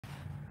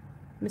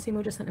Missy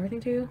Moo just sent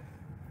everything to you.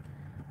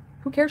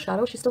 Who cares,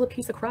 Shadow? She's still a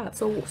piece of crap.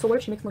 So what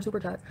if she makes more super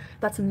chats?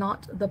 That's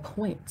not the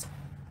point.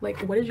 Like,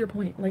 what is your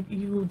point? Like,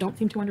 you don't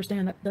seem to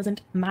understand that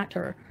doesn't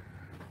matter.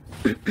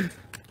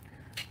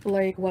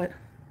 Like, what?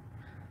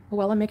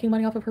 Well, I'm making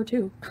money off of her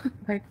too.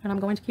 Like, and I'm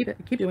going to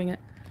keep doing it.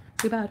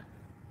 Too bad.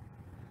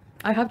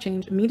 I have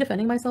changed. Me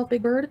defending myself,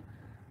 Big Bird,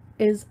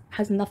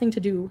 has nothing to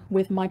do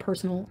with my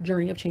personal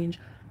journey of change.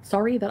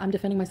 Sorry that I'm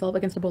defending myself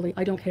against a bully.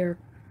 I don't care.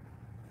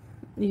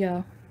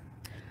 Yeah.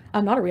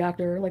 I'm not a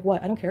reactor. Like,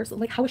 what? I don't care. So,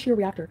 like, how is she a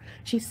reactor?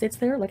 She sits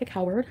there like a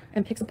coward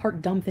and picks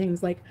apart dumb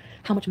things like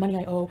how much money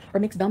I owe, or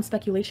makes dumb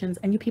speculations,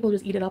 and you people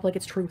just eat it up like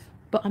it's truth.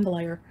 But I'm the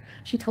liar.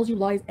 She tells you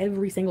lies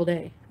every single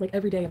day, like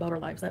every day, about our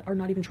lives that are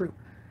not even true.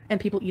 And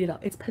people eat it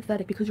up. It's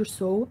pathetic because you're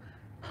so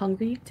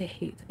hungry to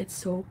hate. It's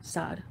so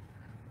sad.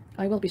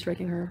 I will be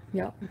striking her.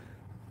 Yeah.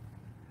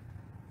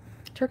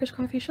 Turkish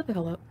coffee, shut the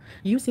hell up.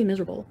 You seem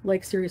miserable.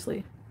 Like,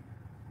 seriously.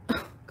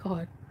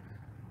 God.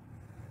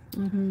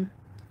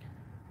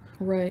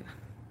 Right.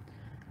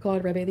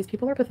 God, Rebe, these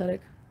people are pathetic.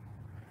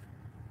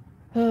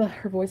 Her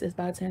voice is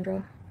bad,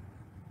 Sandra.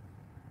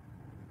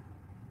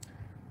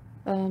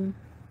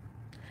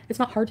 It's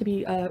not hard to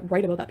be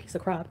right about that piece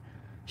of crap.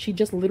 She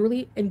just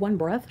literally, in one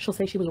breath, she'll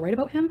say she was right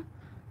about him.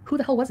 Who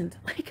the hell wasn't?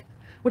 Like,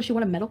 what does she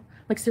want to medal?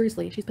 Like,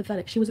 seriously, she's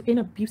pathetic. She was in an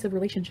abusive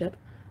relationship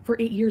for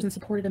 8 years and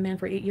supported a man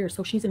for 8 years.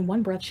 So she's in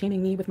one breath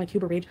shaming me with my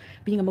Cuba rage,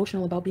 being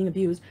emotional about being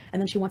abused,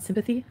 and then she wants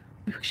sympathy.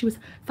 She was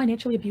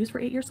financially abused for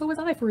 8 years. So was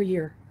I for a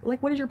year.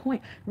 Like, what is your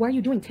point? Why are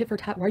you doing tit for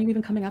tat? Why are you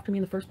even coming after me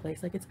in the first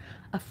place? Like, it's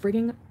a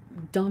frigging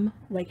dumb,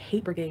 like,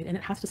 hate brigade, and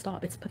it has to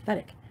stop. It's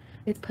pathetic.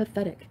 It's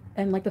pathetic.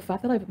 And like the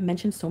fact that I've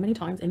mentioned so many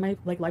times in my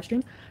like live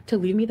streams to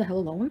leave me the hell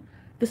alone,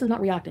 this is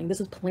not reacting.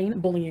 This is plain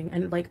bullying.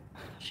 And like,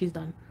 she's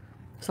done.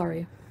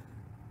 Sorry.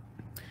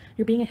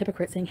 You're being a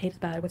hypocrite saying hate is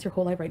bad. What's your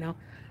whole life right now?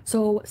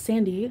 So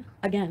Sandy,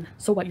 again,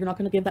 so what? You're not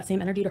going to give that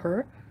same energy to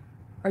her?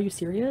 Are you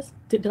serious?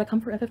 Did I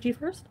come for FFG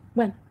first?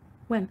 When?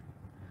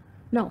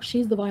 No,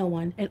 she's the vile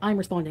one, and I'm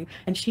responding,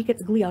 and she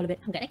gets glee out of it.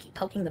 I'm gonna keep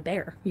poking the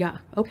bear. Yeah,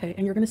 okay,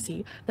 and you're gonna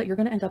see that you're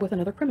gonna end up with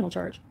another criminal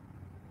charge.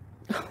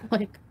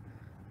 Like,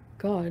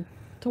 God,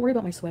 don't worry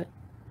about my sweat.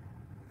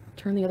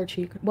 Turn the other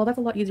cheek. Well, that's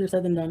a lot easier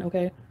said than done,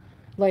 okay?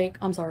 Like,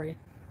 I'm sorry.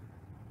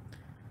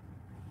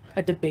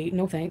 A debate,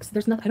 no thanks.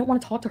 There's nothing. I don't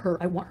want to talk to her.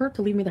 I want her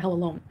to leave me the hell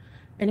alone.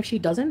 And if she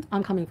doesn't,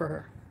 I'm coming for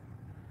her.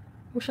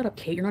 Oh, shut up,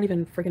 Kate. You're not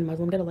even friggin'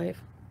 Muslim. Get a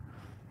life.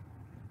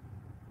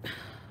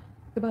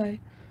 Goodbye.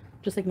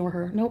 Just ignore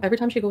her. No, every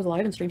time she goes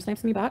live and stream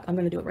snipes me back, I'm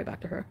gonna do it right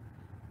back to her.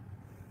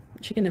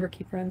 She can never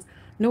keep friends.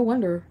 No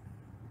wonder.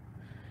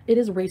 It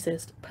is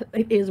racist.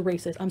 It is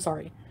racist. I'm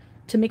sorry.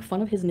 To make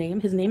fun of his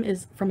name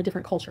is from a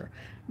different culture.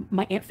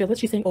 My Aunt Phyllis,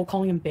 she's saying, oh,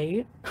 calling him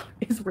Bae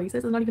is racist.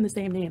 It's not even the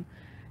same name.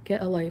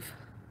 Get a life.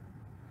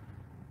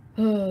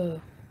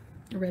 Rebe,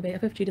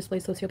 FFG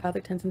displays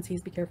sociopathic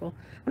tendencies. Be careful.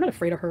 I'm not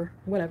afraid of her.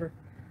 Whatever.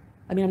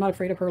 I mean, I'm not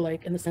afraid of her,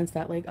 like, in the sense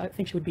that, like, I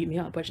think she would beat me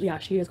up. But, yeah,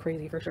 she is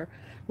crazy, for sure.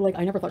 Like,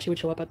 I never thought she would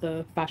show up at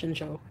the fashion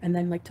show. And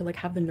then, like, to, like,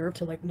 have the nerve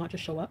to, like, not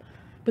just show up,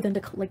 but then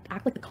to, like,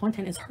 act like the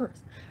content is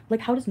hers.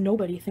 Like, how does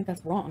nobody think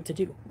that's wrong to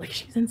do? Like,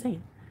 she's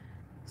insane.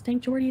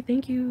 Stank Jordy,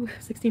 thank you.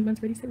 16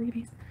 months ready, set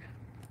rebies.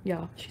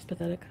 Yeah, she's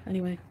pathetic.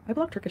 Anyway, I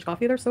blocked Turkish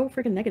Coffee. They're so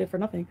freaking negative for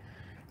nothing.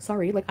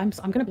 Sorry, like, I'm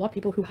gonna block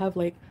people who have,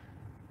 like,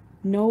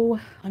 no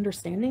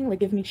understanding, like,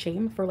 give me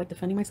shame for, like,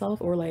 defending myself,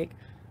 or, like,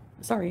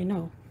 sorry,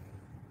 no.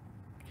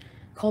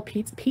 Call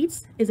Pete's.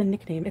 Pete's is a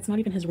nickname. It's not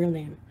even his real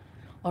name.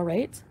 All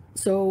right.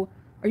 So,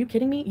 are you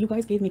kidding me? You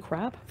guys gave me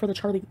crap for the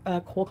Charlie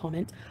Cole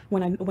comment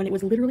when it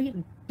was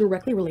literally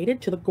directly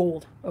related to the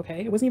gold.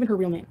 Okay, it wasn't even her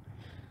real name.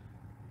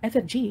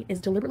 FFG is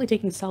deliberately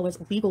taking Salah's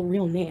legal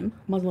real name,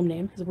 Muslim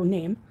name, his real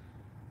name,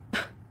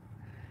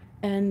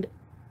 and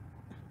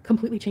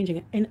completely changing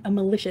it in a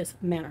malicious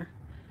manner.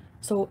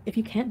 So if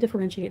you can't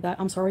differentiate that,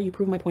 I'm sorry, you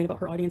prove my point about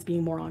her audience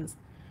being morons.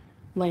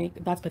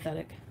 Like, that's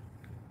pathetic.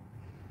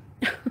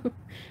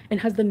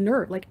 And has the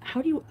nerve, like,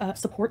 how do you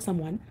support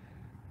someone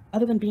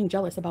other than being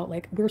jealous about,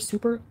 like, we're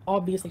super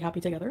obviously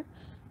happy together,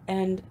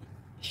 and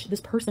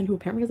this person who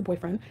apparently has a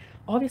boyfriend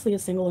obviously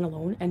is single and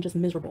alone and just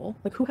miserable.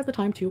 Like, who has the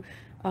time to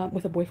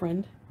with a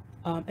boyfriend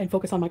and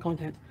focus on my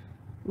content?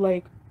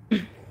 Like,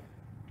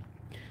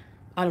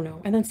 I don't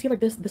know. And then see, like,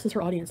 this is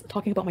her audience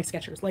talking about my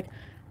Skechers. Like,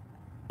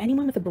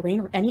 anyone with a brain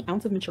or any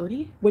ounce of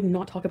maturity would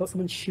not talk about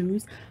someone's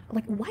shoes.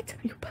 Like, what?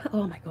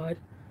 Oh my God,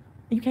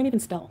 you can't even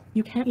spell.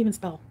 You can't even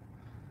spell.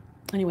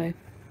 Anyway,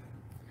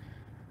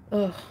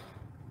 ugh.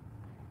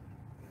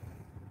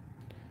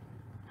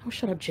 Oh,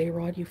 shut up,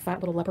 J-Rod, you fat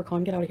little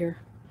leprechaun. Get out of here.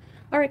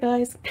 All right,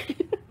 guys.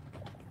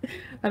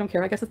 I don't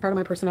care. I guess it's part of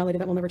my personality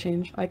that will never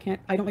change. I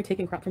don't like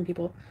taking crap from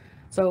people.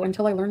 So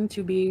until I learn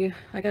to be,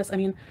 I guess, I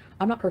mean,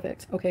 I'm not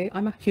perfect, okay?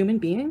 I'm a human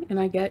being, and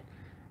I get,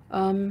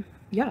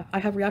 yeah, I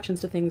have reactions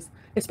to things,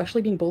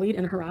 especially being bullied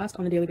and harassed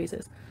on a daily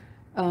basis.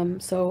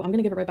 So I'm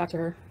gonna give it right back to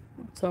her.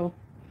 So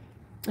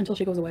until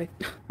she goes away.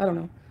 I don't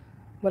know.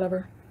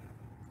 Whatever.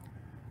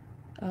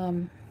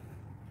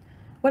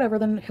 Whatever,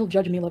 then he'll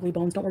judge me, lovely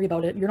bones. Don't worry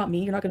about it. You're not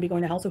me. You're not going to be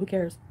going to hell, so who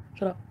cares?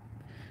 Shut up.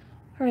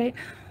 All right.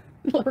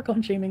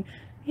 Leprechaun shaming.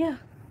 Yeah.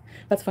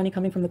 That's funny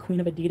coming from the queen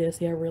of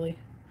Adidas. Yeah, really.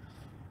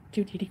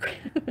 Dude,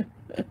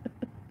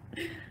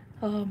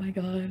 oh my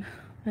god.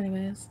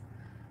 Anyways,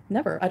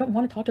 never. I don't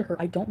want to talk to her.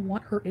 I don't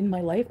want her in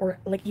my life or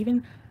like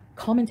even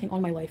commenting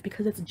on my life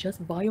because it's just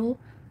vile,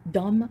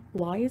 dumb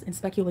lies and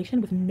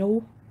speculation with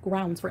no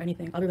grounds for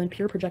anything other than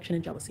pure projection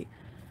and jealousy.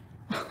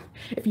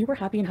 If you were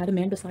happy and had a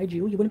man beside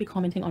you, you wouldn't be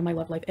commenting on my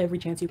love life every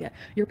chance you get.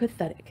 You're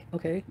pathetic,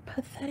 okay?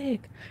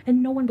 Pathetic.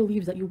 And no one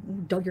believes that you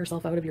dug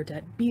yourself out of your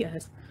debt.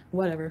 BS.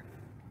 Whatever.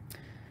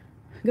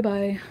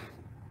 Goodbye.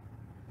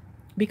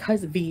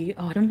 Because V,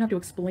 oh, I don't even have to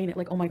explain it.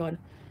 Like, oh my god.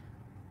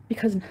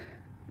 Because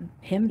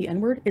him, the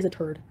N-word, is a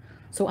turd.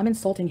 So I'm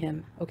insulting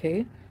him,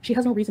 okay? She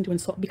has no reason to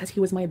insult because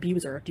he was my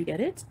abuser. Do you get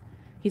it?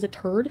 He's a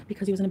turd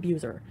because he was an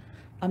abuser.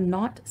 I'm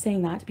not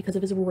saying that because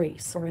of his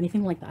race or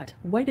anything like that.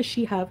 Why does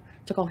she have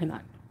to call him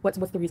that? What's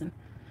the reason?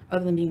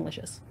 Other than being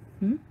malicious?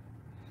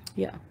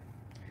 Yeah.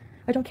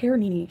 I don't care,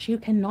 Nini. She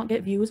cannot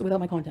get views without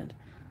my content.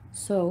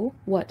 So,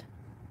 what?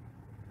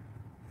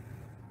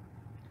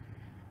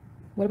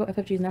 What about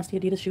FFG's nasty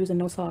Adidas shoes and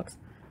no socks?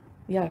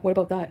 Yeah, what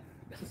about that?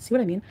 See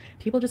what I mean?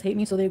 People just hate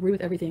me, so they agree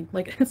with everything.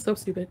 Like, it's so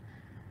stupid.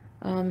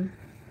 Oh,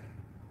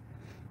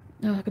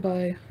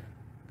 goodbye.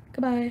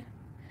 Goodbye.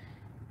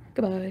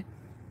 Goodbye.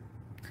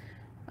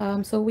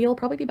 So we'll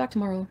probably be back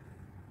tomorrow.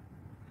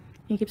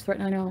 He keeps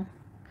threatening, I know.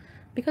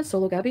 Because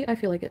Solo Gabby, I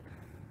feel like it.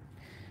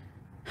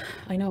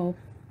 I know.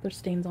 There's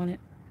stains on it.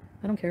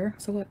 I don't care.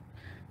 So what?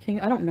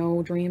 I don't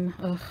know, Dream.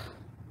 Ugh.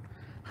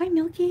 Hi,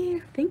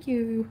 Milky. Thank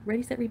you.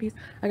 Ready, set, repeat.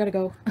 I gotta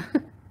go.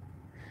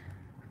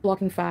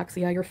 Blocking facts.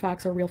 Yeah, your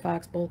facts are real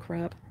facts. Bull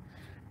crap.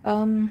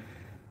 Can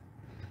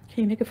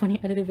you make a funny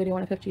edited video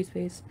on FFG's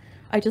face?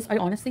 I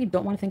honestly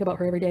don't want to think about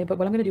her every day, but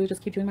what I'm gonna do is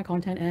just keep doing my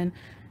content, and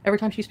every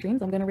time she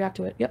streams, I'm gonna react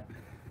to it. Yep.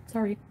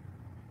 Sorry.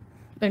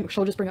 And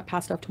she'll just bring up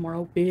past stuff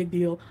tomorrow. Big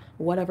deal.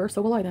 Whatever.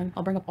 So will I then.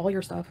 I'll bring up all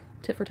your stuff.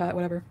 Tit for tat,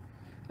 whatever.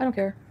 I don't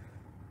care.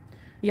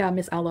 Yeah,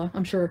 Miss Allah,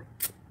 I'm sure.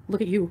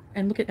 Look at you.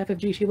 And look at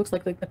FFG. She looks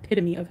like the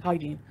epitome of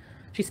hygiene.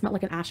 She smelled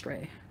like an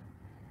ashtray.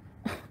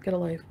 Get a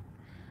life.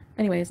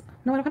 Anyways,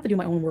 no, I don't have to do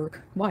my own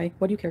work. Why?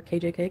 What do you care,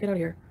 KJK? Get out of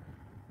here.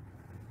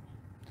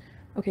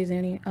 Okay,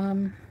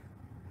 Zanny.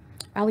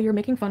 Allie, you're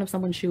making fun of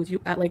someone's shoes.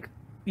 You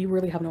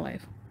really have no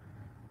life.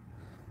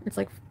 It's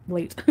like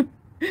late.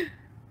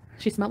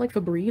 She smelled like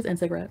Febreze and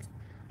cigarettes.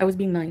 I was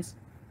being nice.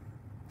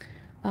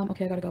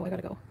 Okay, I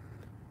gotta go.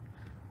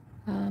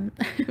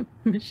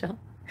 Michelle.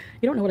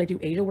 You don't know what I do,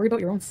 Asia. Worry about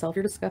your own self.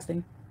 You're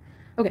disgusting.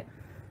 Okay.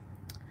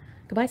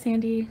 Goodbye,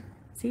 Sandy.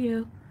 See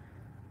you.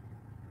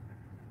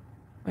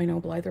 I know,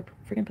 Blythe. They're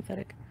freaking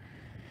pathetic.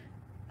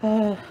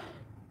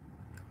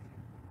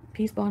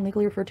 Peace bond,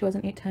 legally referred to as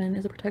an 810,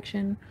 is a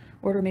protection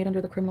order made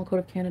under the Criminal Code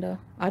of Canada.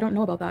 I don't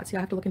know about that. See,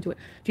 I have to look into it.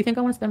 Do you think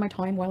I want to spend my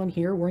time while I'm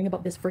here worrying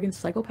about this friggin'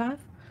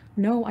 psychopath?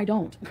 No, I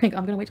don't. Like,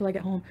 I'm gonna wait till I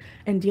get home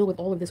and deal with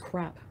all of this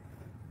crap.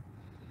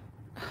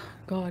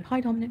 God.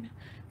 Hi, Dominic.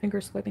 Finger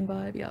swiping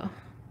vibe. Yeah.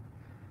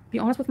 Be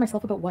honest with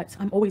myself about what?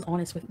 I'm always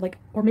honest with, like,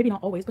 or maybe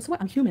not always, but so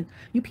what? I'm human.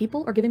 You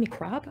people are giving me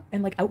crap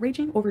and, like,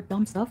 outraging over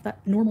dumb stuff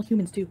that normal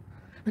humans do.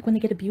 Like, when they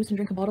get abused and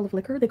drink a bottle of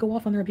liquor, they go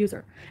off on their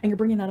abuser. And you're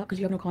bringing that up because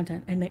you have no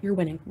content and that you're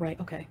winning. Right,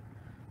 okay.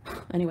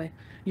 Anyway,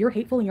 you're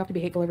hateful and you have to be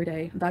hateful every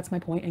day. That's my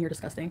point, and you're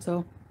disgusting.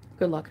 So,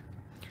 good luck.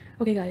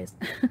 Okay, guys.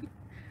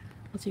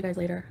 I'll see you guys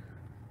later.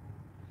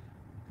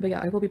 But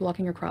yeah, I will be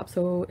blocking your crop.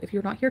 So if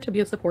you're not here to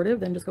be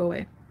supportive, then just go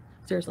away.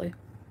 Seriously.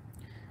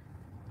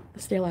 The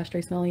stale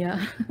ashtray smell,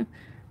 yeah.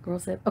 Girl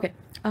sip. Okay.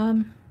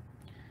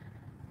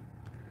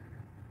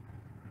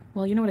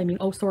 Well, you know what I mean.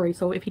 Oh, sorry.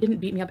 So if he didn't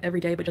beat me up every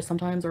day, but just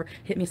sometimes, or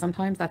hit me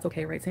sometimes, that's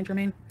okay, right, Saint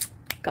Germain?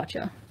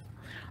 Gotcha.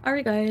 All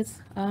right,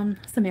 guys.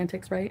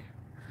 Semantics, right?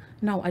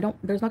 No, I don't.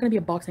 There's not going to be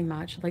a boxing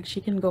match. Like,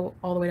 she can go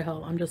all the way to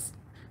hell. I'm just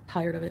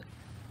tired of it.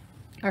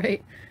 All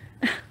right.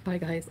 Bye,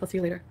 guys. I'll see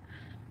you later.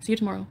 See you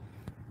tomorrow.